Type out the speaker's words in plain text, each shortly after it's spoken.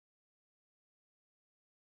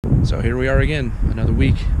So here we are again, another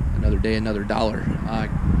week, another day, another dollar.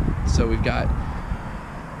 So we've got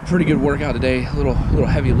a pretty good workout today, a little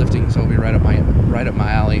heavy lifting, so it'll be right up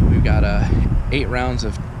my alley. We've got 8 rounds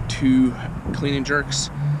of 2 clean and jerks.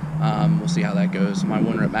 We'll see how that goes. My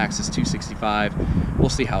 1 rep max is 265. We'll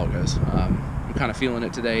see how it goes. I'm kind of feeling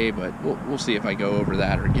it today, but we'll see if I go over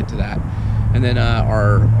that or get to that. And then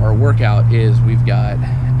our workout is we've got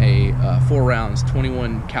a 4 rounds,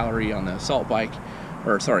 21 calorie on the assault bike,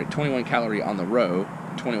 or sorry, 21 calorie on the row,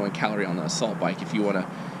 21 calorie on the assault bike if you wanna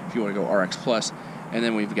go RX plus. And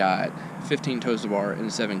then we've got 15 toes to bar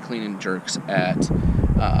and 7 clean and jerks at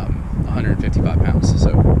 155 pounds.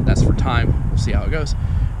 So that's for time. We'll see how it goes.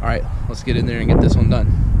 All right, let's get in there and get this one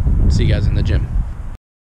done. See you guys in the gym.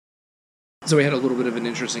 So we had a little bit of an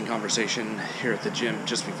interesting conversation here at the gym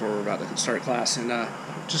just before we're about to start class, and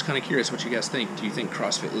just kind of curious what you guys think. Do you think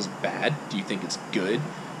CrossFit is bad? Do you think it's good?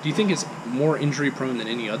 Do you think it's more injury prone than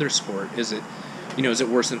any other sport? Is it, is it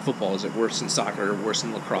worse than football? Is it worse than soccer? Worse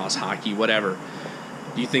than lacrosse, hockey, whatever?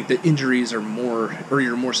 Do you think that injuries are more, or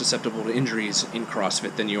you're more susceptible to injuries in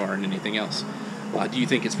CrossFit than you are in anything else? Do you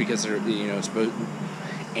think it's because they're, it's both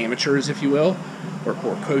amateurs, if you will, or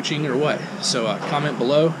poor coaching, or what? So comment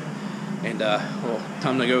below, and well,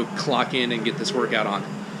 time to go clock in and get this workout on.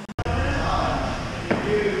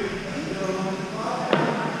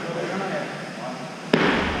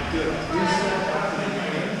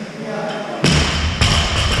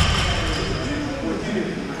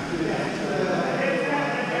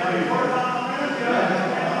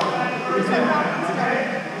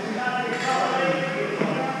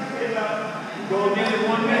 Go again in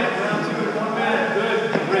 1 minute, round 2 in 1 minute. Good.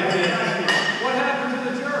 Great. What happened to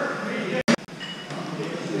the jerk?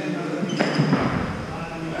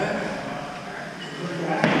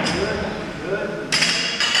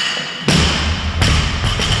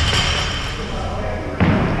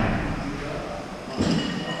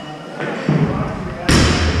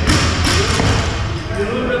 You're a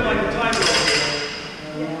little bit like a tightrope.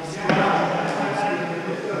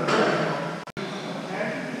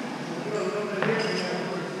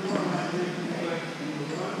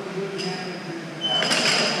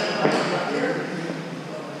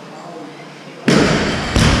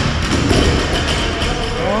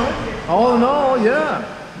 All in all, yeah.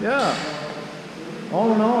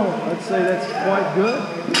 All in all, I'd say that's quite good.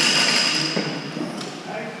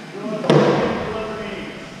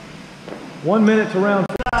 One minute to round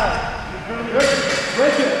 5.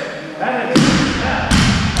 Richard, that is.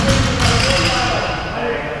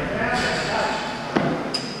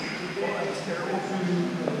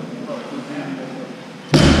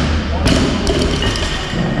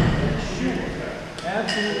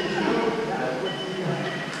 Absolutely.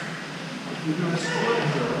 You're doing a split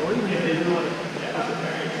here, or even if you do it,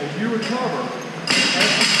 as you recover,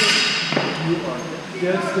 you are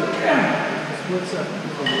dead still. Split second.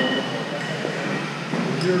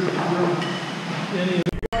 If you're any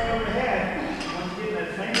overhead, once you get that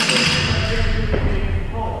same position, you're getting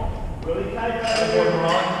control. Really tight that way.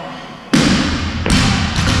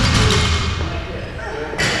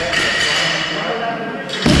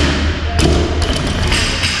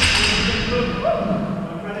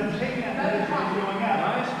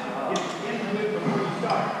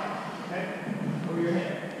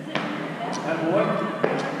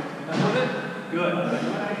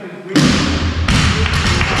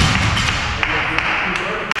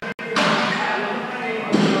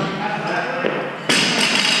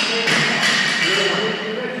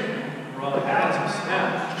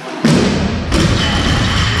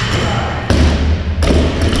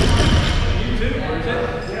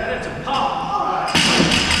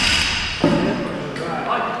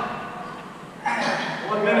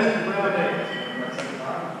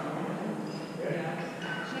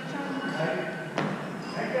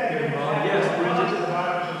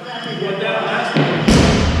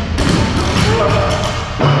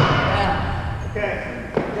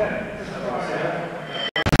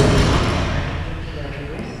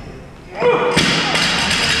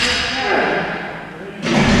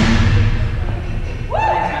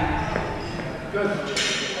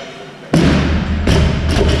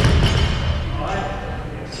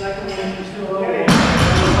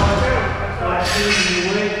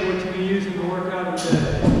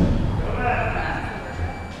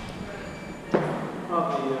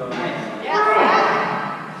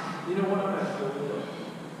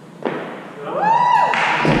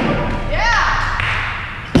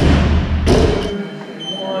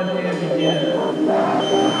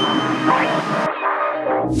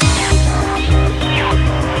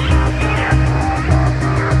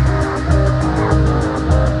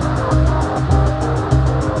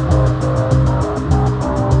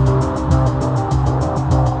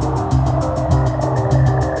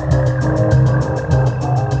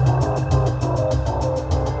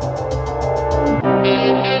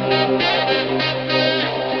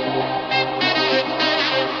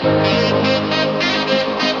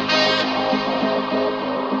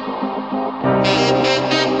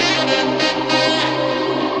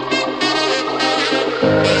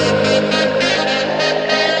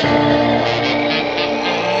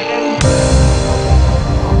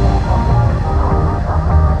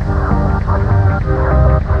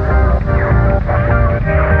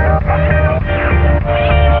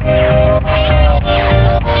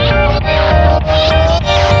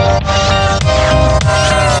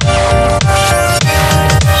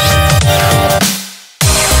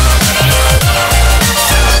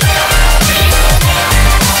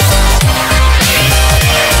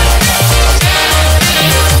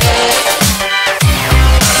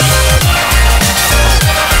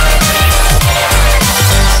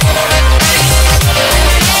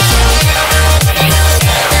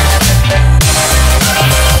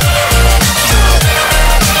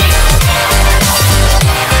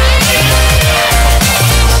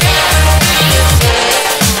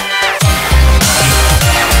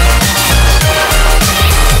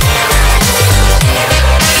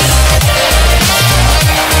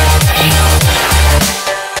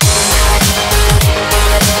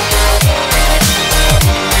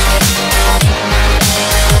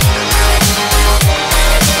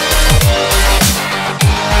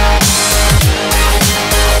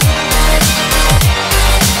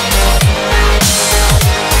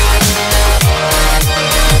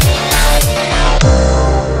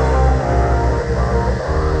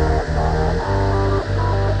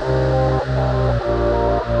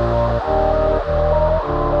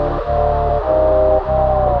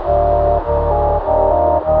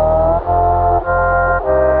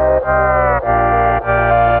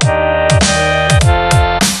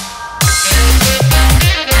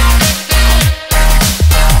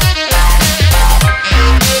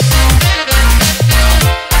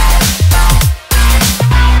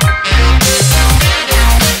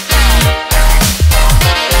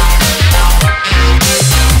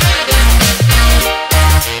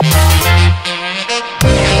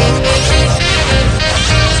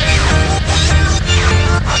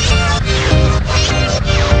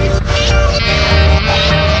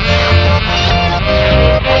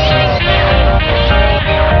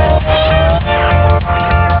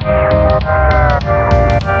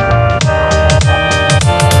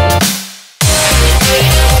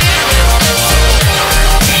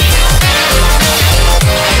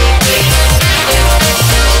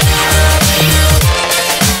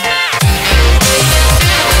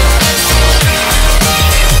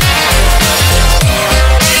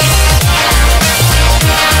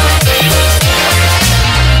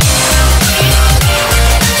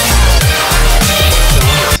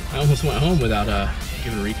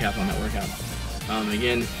 giving a recap on that workout.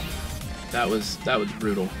 Again, that was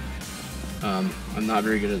brutal. I'm not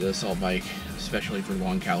very good at the assault bike, especially for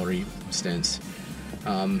long calorie stints.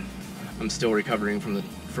 I'm still recovering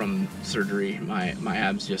from surgery. My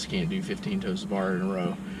abs just can't do 15 toes to bar in a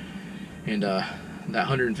row, and that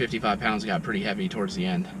 155 pounds got pretty heavy towards the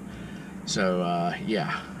end. So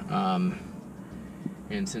yeah,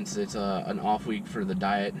 and since it's an off week for the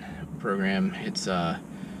diet program, it's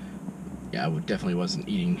yeah, I definitely wasn't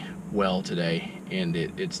eating well today, and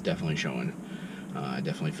it's definitely showing. I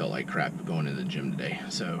definitely felt like crap going to the gym today.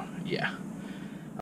 So yeah.